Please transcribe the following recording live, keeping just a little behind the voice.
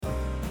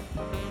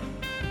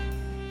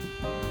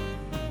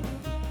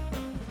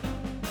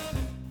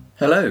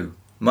Hello,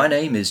 my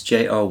name is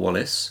J.R.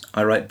 Wallace.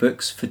 I write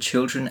books for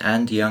children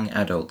and young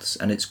adults,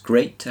 and it's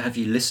great to have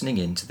you listening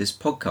in to this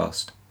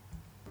podcast.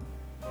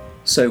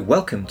 So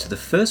welcome to the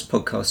first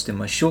podcast in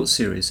my short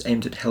series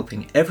aimed at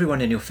helping everyone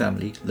in your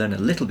family learn a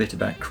little bit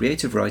about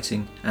creative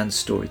writing and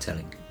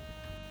storytelling.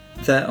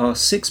 There are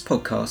 6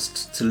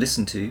 podcasts to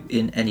listen to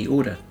in any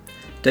order.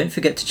 Don't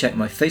forget to check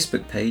my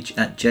Facebook page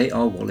at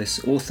J.R.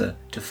 Wallace Author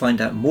to find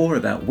out more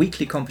about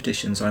weekly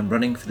competitions I'm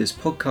running for this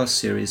podcast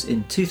series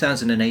in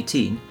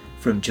 2018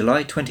 from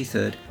July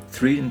 23rd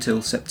through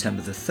until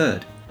September the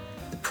 3rd.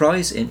 The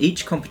prize in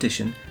each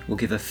competition will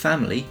give a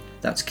family,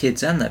 that's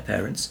kids and their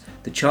parents,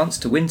 the chance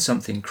to win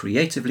something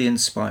creatively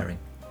inspiring.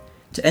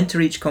 To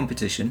enter each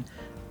competition,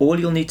 all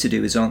you'll need to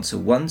do is answer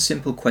one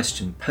simple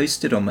question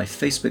posted on my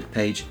Facebook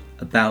page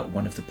about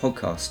one of the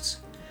podcasts.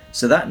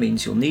 So that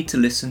means you'll need to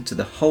listen to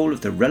the whole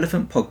of the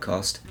relevant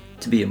podcast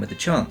to be in with a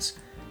chance.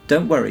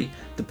 Don't worry,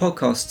 the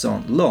podcasts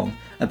aren't long,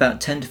 about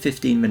 10 to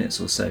 15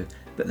 minutes or so,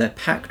 but they're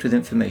packed with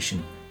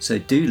information, so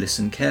do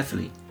listen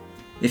carefully.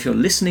 If you're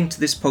listening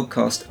to this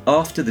podcast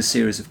after the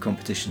series of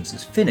competitions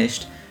is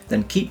finished,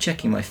 then keep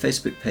checking my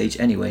Facebook page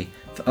anyway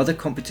for other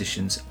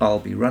competitions I'll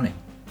be running.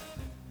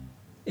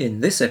 In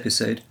this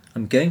episode,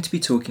 I'm going to be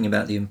talking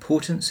about the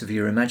importance of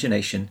your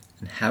imagination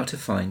and how to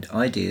find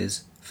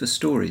ideas for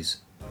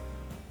stories.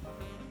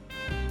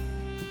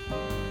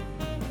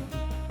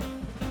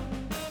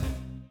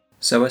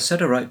 So I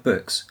said I write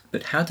books,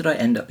 but how did I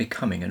end up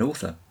becoming an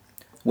author?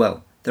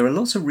 Well, there are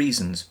lots of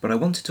reasons, but I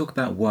want to talk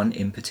about one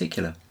in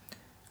particular.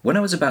 When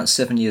I was about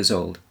 7 years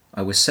old,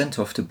 I was sent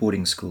off to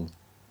boarding school,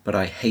 but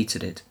I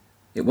hated it.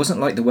 It wasn't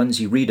like the ones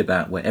you read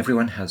about where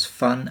everyone has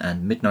fun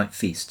and midnight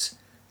feasts.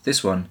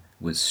 This one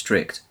was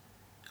strict.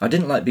 I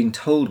didn't like being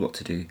told what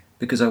to do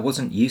because I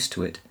wasn't used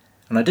to it,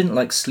 and I didn't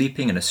like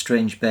sleeping in a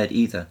strange bed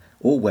either,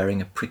 or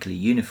wearing a prickly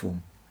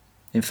uniform.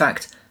 In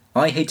fact,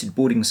 I hated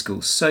boarding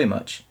school so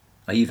much,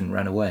 I even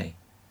ran away.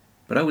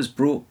 But I was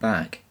brought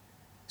back,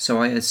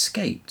 so I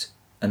escaped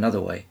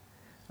another way.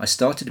 I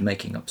started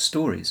making up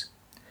stories.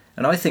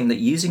 And I think that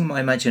using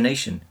my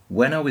imagination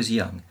when I was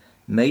young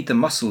made the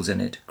muscles in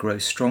it grow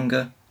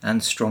stronger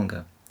and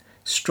stronger.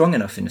 Strong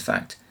enough, in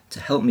fact, to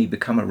help me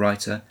become a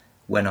writer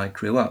when I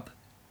grew up.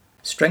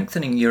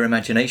 Strengthening your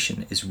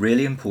imagination is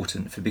really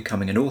important for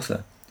becoming an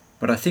author,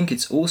 but I think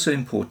it's also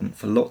important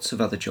for lots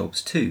of other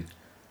jobs too,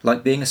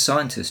 like being a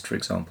scientist, for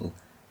example.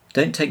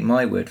 Don't take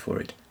my word for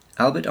it.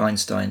 Albert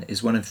Einstein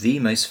is one of the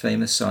most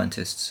famous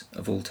scientists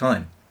of all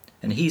time,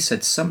 and he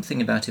said something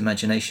about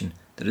imagination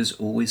that has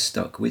always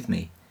stuck with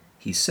me.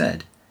 He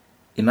said,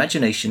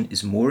 "Imagination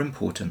is more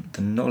important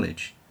than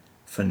knowledge,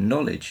 for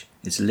knowledge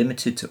is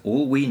limited to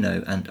all we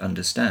know and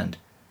understand,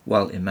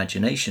 while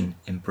imagination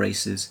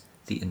embraces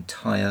the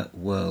entire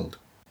world."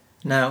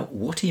 Now,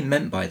 what he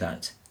meant by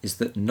that is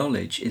that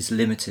knowledge is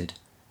limited,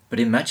 but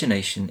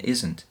imagination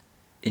isn't.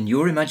 In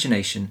your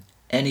imagination,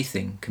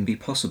 anything can be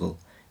possible.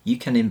 You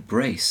can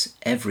embrace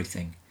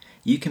everything.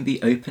 You can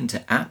be open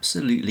to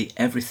absolutely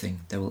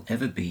everything there will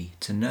ever be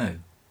to know.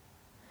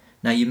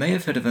 Now, you may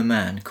have heard of a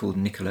man called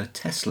Nikola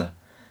Tesla.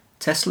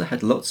 Tesla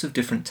had lots of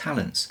different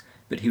talents,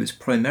 but he was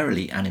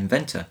primarily an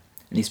inventor,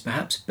 and he's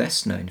perhaps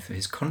best known for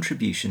his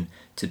contribution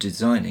to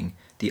designing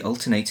the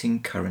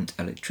alternating current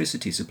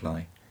electricity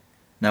supply.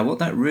 Now, what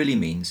that really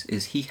means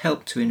is he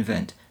helped to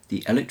invent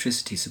the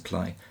electricity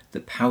supply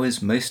that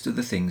powers most of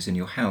the things in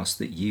your house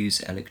that use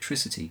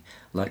electricity,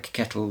 like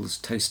kettles,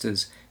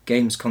 toasters,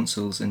 games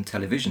consoles and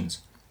televisions.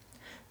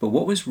 But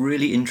what was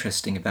really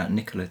interesting about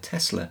Nikola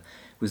Tesla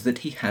was that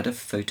he had a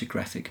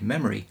photographic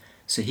memory,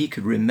 so he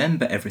could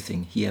remember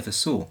everything he ever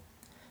saw.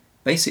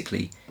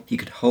 Basically, he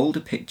could hold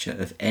a picture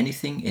of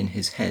anything in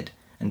his head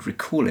and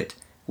recall it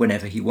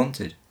whenever he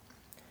wanted.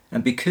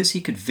 And because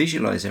he could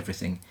visualize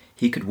everything,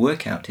 he could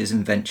work out his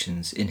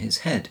inventions in his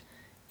head,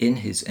 in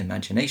his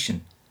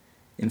imagination.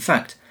 In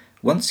fact,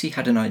 once he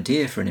had an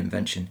idea for an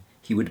invention,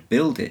 he would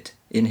build it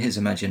in his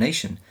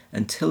imagination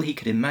until he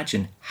could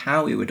imagine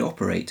how it would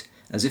operate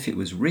as if it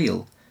was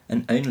real,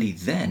 and only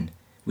then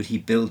would he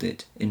build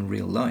it in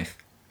real life.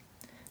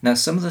 Now,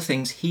 some of the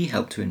things he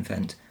helped to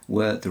invent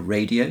were the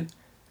radio,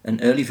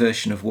 an early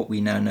version of what we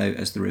now know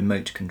as the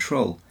remote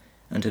control,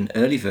 and an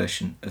early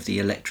version of the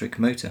electric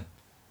motor.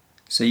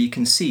 So you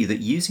can see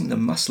that using the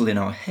muscle in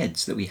our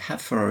heads that we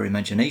have for our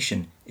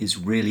imagination is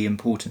really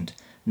important,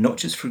 not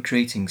just for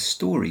creating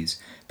stories,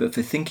 but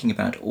for thinking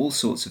about all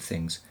sorts of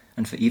things,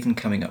 and for even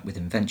coming up with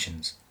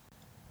inventions.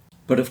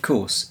 But of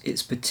course,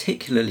 it's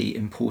particularly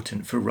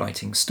important for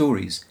writing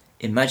stories,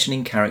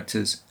 imagining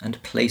characters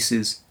and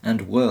places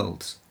and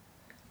worlds.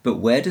 But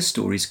where do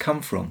stories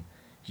come from?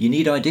 You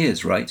need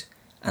ideas, right?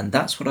 And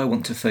that's what I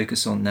want to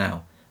focus on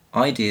now.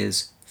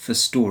 Ideas for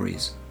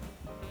stories.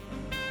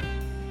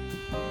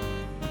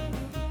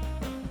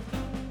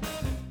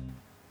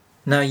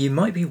 Now, you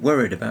might be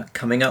worried about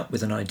coming up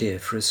with an idea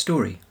for a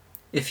story.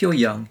 If you're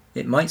young,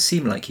 it might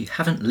seem like you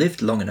haven't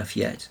lived long enough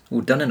yet,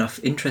 or done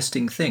enough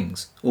interesting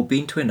things, or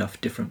been to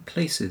enough different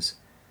places.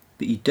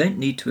 But you don't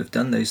need to have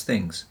done those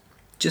things.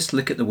 Just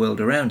look at the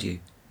world around you.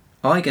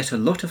 I get a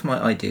lot of my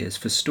ideas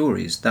for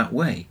stories that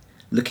way.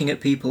 looking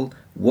at people,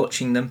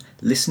 watching them,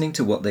 listening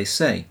to what they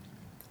say.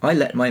 I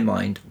let my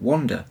mind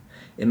wander,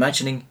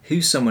 imagining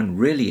who someone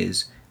really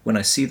is when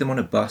I see them on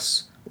a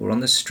bus or on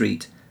the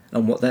street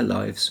and what their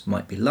lives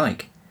might be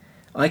like.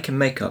 I can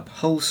make up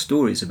whole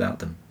stories about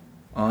them.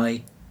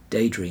 I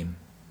daydream.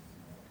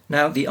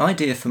 Now, the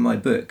idea for my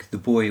book, The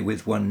Boy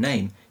with One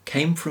Name,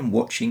 came from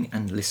watching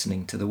and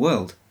listening to the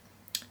world.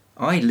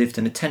 I lived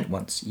in a tent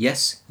once.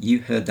 Yes, you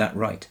heard that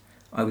right.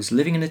 I was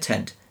living in a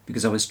tent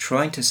because I was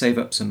trying to save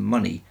up some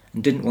money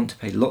and didn't want to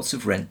pay lots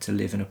of rent to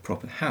live in a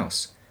proper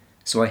house.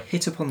 So I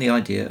hit upon the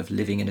idea of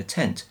living in a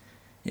tent.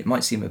 It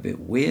might seem a bit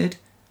weird.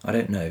 I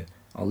don't know.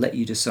 I'll let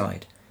you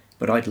decide.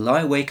 But I'd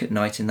lie awake at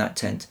night in that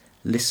tent,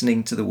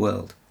 listening to the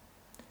world.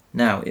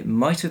 Now, it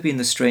might have been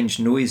the strange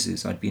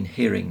noises I'd been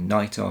hearing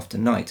night after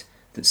night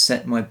that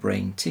set my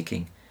brain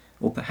ticking,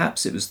 or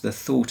perhaps it was the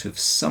thought of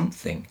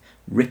something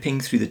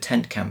ripping through the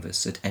tent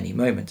canvas at any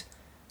moment.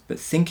 But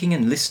thinking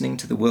and listening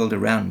to the world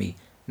around me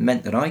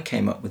meant that I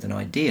came up with an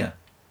idea,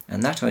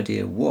 and that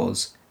idea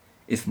was,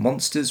 if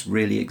monsters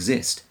really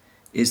exist,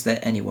 is there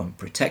anyone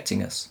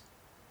protecting us?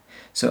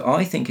 So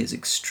I think it's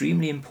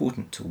extremely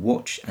important to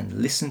watch and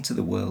listen to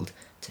the world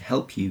to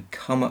help you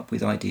come up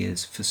with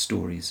ideas for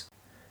stories.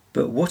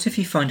 But what if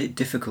you find it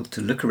difficult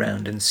to look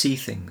around and see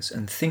things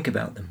and think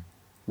about them?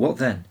 What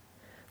then?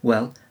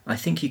 Well, I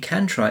think you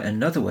can try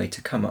another way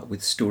to come up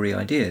with story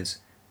ideas.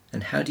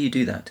 And how do you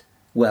do that?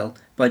 Well,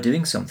 by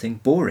doing something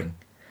boring.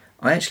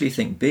 I actually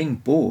think being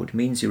bored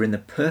means you're in the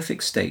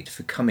perfect state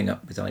for coming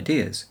up with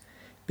ideas.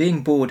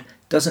 Being bored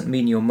doesn't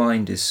mean your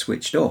mind is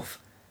switched off.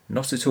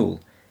 Not at all.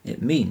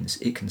 It means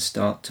it can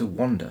start to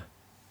wander.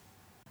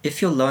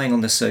 If you're lying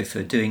on the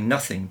sofa doing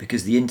nothing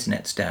because the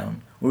internet's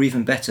down, or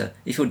even better,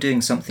 if you're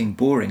doing something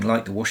boring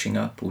like the washing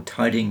up or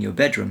tidying your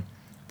bedroom,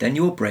 then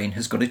your brain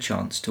has got a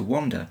chance to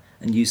wander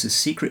and use a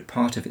secret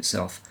part of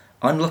itself,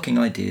 unlocking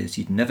ideas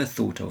you'd never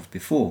thought of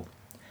before.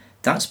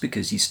 That's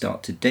because you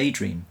start to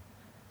daydream.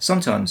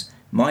 Sometimes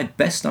my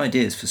best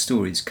ideas for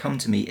stories come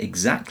to me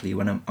exactly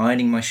when I'm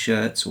ironing my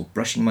shirts or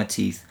brushing my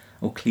teeth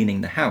or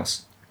cleaning the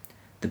house.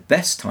 The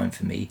best time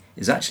for me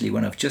is actually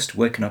when I've just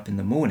woken up in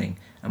the morning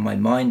and my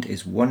mind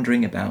is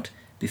wandering about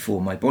before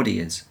my body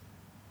is.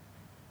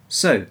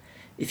 So,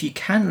 if you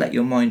can let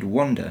your mind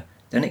wander,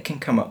 then it can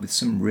come up with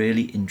some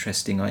really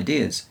interesting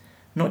ideas,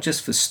 not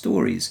just for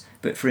stories,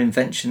 but for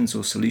inventions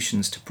or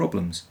solutions to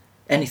problems.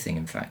 Anything,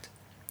 in fact.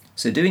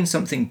 So doing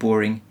something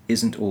boring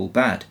isn't all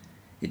bad.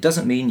 It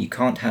doesn't mean you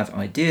can't have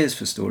ideas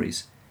for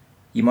stories.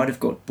 You might have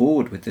got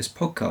bored with this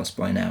podcast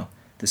by now.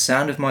 The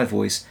sound of my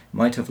voice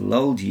might have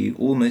lulled you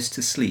almost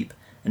to sleep,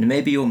 and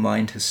maybe your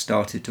mind has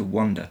started to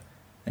wander,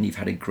 and you've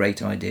had a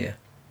great idea.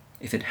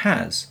 If it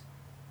has,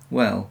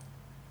 well,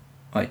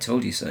 I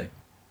told you so.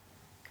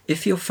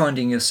 If you're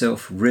finding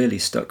yourself really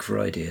stuck for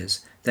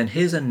ideas, then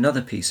here's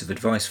another piece of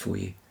advice for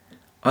you.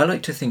 I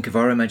like to think of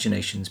our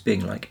imaginations being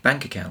like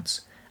bank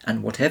accounts,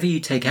 and whatever you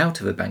take out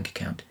of a bank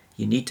account,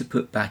 you need to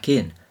put back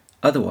in,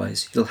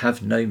 otherwise you'll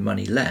have no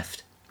money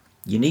left.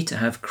 You need to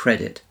have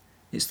credit.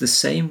 It's the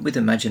same with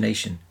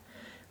imagination.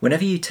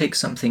 Whenever you take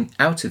something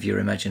out of your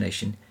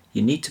imagination,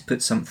 you need to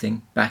put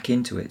something back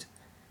into it.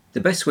 The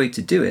best way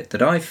to do it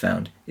that I've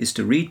found is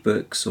to read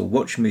books or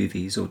watch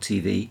movies or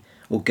TV,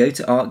 or go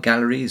to art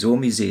galleries or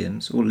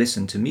museums or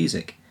listen to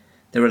music.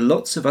 There are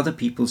lots of other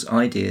people's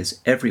ideas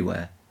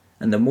everywhere,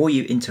 and the more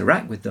you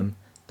interact with them,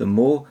 the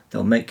more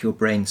they'll make your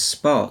brain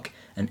spark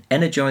and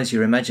energize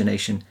your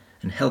imagination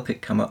and help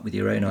it come up with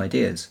your own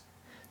ideas.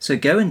 So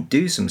go and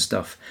do some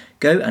stuff.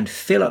 Go and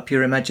fill up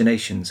your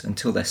imaginations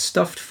until they're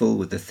stuffed full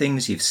with the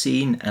things you've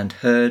seen and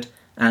heard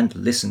and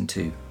listened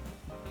to.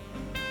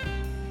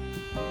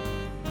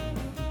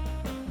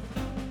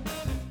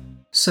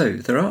 So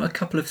there are a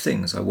couple of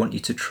things I want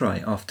you to try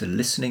after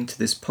listening to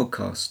this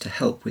podcast to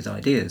help with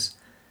ideas.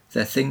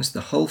 They're things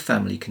the whole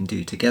family can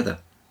do together.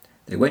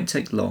 They won't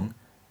take long,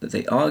 but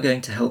they are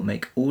going to help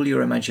make all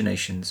your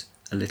imaginations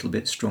a little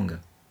bit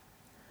stronger.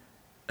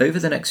 Over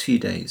the next few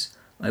days,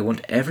 I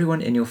want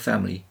everyone in your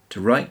family to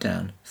write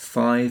down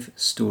 5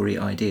 story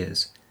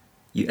ideas.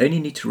 You only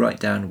need to write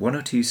down 1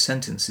 or 2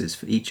 sentences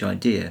for each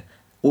idea,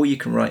 or you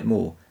can write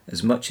more,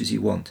 as much as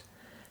you want.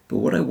 But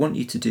what I want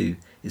you to do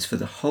is for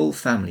the whole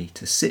family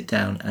to sit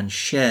down and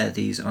share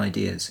these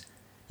ideas.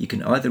 You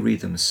can either read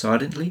them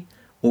silently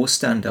or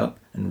stand up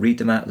and read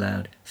them out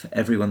loud for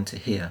everyone to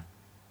hear.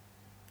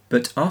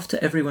 But after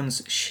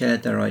everyone's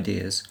shared their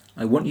ideas,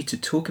 I want you to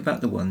talk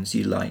about the ones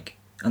you like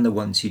and the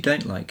ones you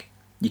don't like.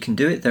 You can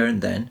do it there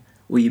and then,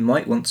 or you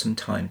might want some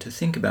time to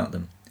think about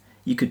them.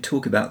 You could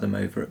talk about them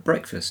over at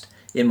breakfast.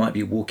 It might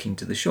be walking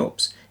to the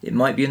shops. It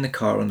might be in the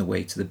car on the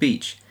way to the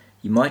beach.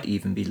 You might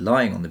even be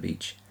lying on the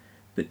beach.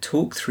 But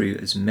talk through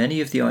as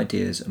many of the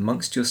ideas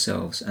amongst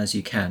yourselves as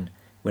you can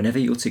whenever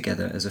you're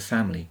together as a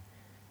family.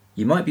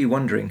 You might be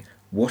wondering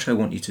what I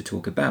want you to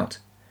talk about.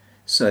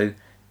 So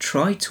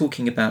try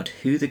talking about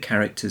who the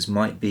characters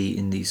might be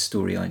in these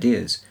story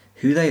ideas,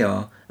 who they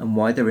are and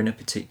why they're in a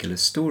particular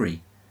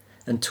story.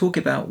 And talk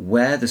about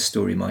where the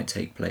story might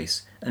take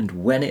place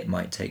and when it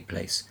might take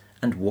place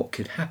and what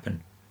could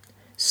happen.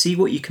 See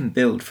what you can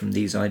build from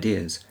these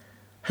ideas.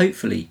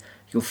 Hopefully,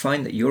 you'll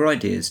find that your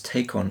ideas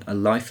take on a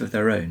life of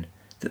their own,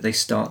 that they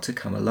start to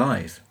come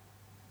alive.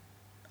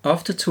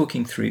 After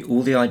talking through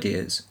all the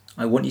ideas,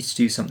 I want you to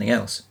do something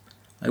else.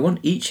 I want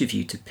each of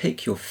you to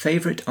pick your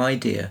favourite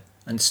idea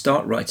and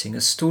start writing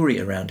a story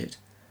around it.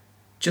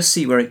 Just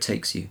see where it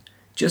takes you.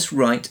 Just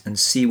write and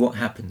see what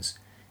happens.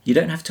 You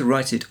don't have to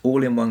write it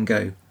all in one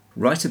go.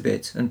 Write a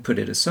bit and put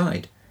it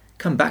aside.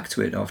 Come back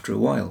to it after a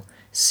while.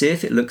 See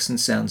if it looks and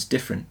sounds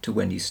different to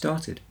when you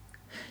started.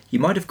 You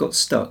might have got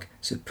stuck,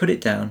 so put it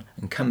down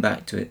and come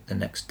back to it the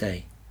next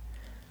day.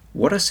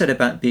 What I said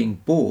about being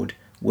bored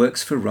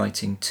works for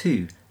writing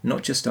too,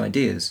 not just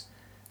ideas.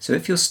 So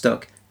if you're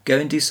stuck, go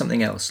and do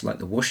something else like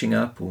the washing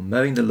up or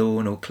mowing the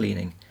lawn or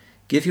cleaning.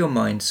 Give your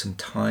mind some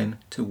time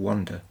to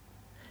wander.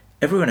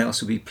 Everyone else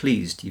will be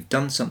pleased you've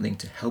done something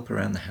to help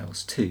around the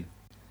house too.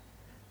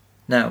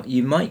 Now,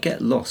 you might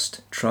get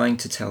lost trying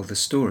to tell the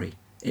story.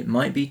 It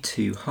might be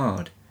too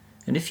hard.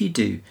 And if you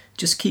do,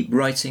 just keep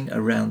writing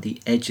around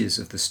the edges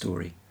of the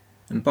story.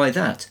 And by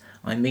that,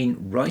 I mean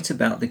write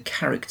about the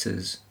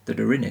characters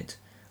that are in it,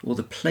 or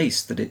the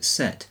place that it's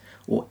set,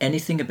 or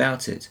anything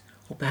about it,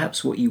 or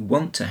perhaps what you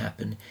want to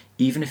happen,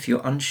 even if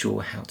you're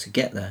unsure how to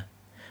get there.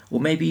 Or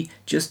maybe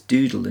just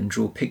doodle and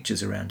draw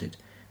pictures around it.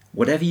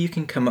 Whatever you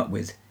can come up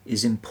with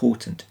is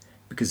important,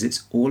 because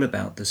it's all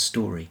about the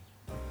story.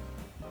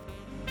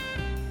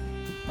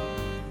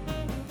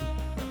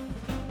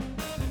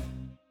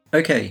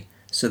 Okay,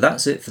 so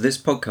that's it for this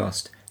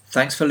podcast.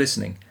 Thanks for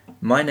listening.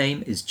 My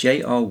name is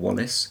J.R.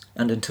 Wallace,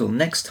 and until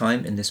next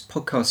time in this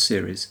podcast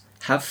series,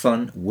 have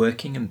fun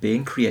working and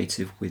being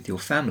creative with your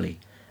family,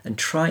 and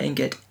try and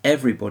get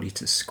everybody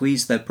to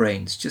squeeze their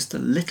brains just a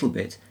little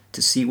bit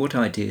to see what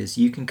ideas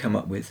you can come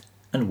up with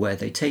and where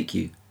they take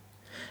you.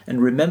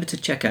 And remember to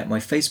check out my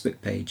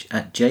Facebook page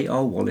at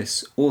J.R.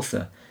 Wallace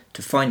Author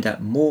to find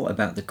out more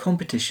about the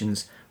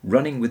competitions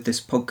running with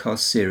this podcast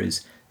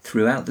series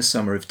throughout the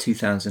summer of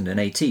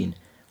 2018,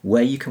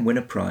 where you can win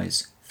a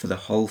prize for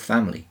the whole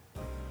family.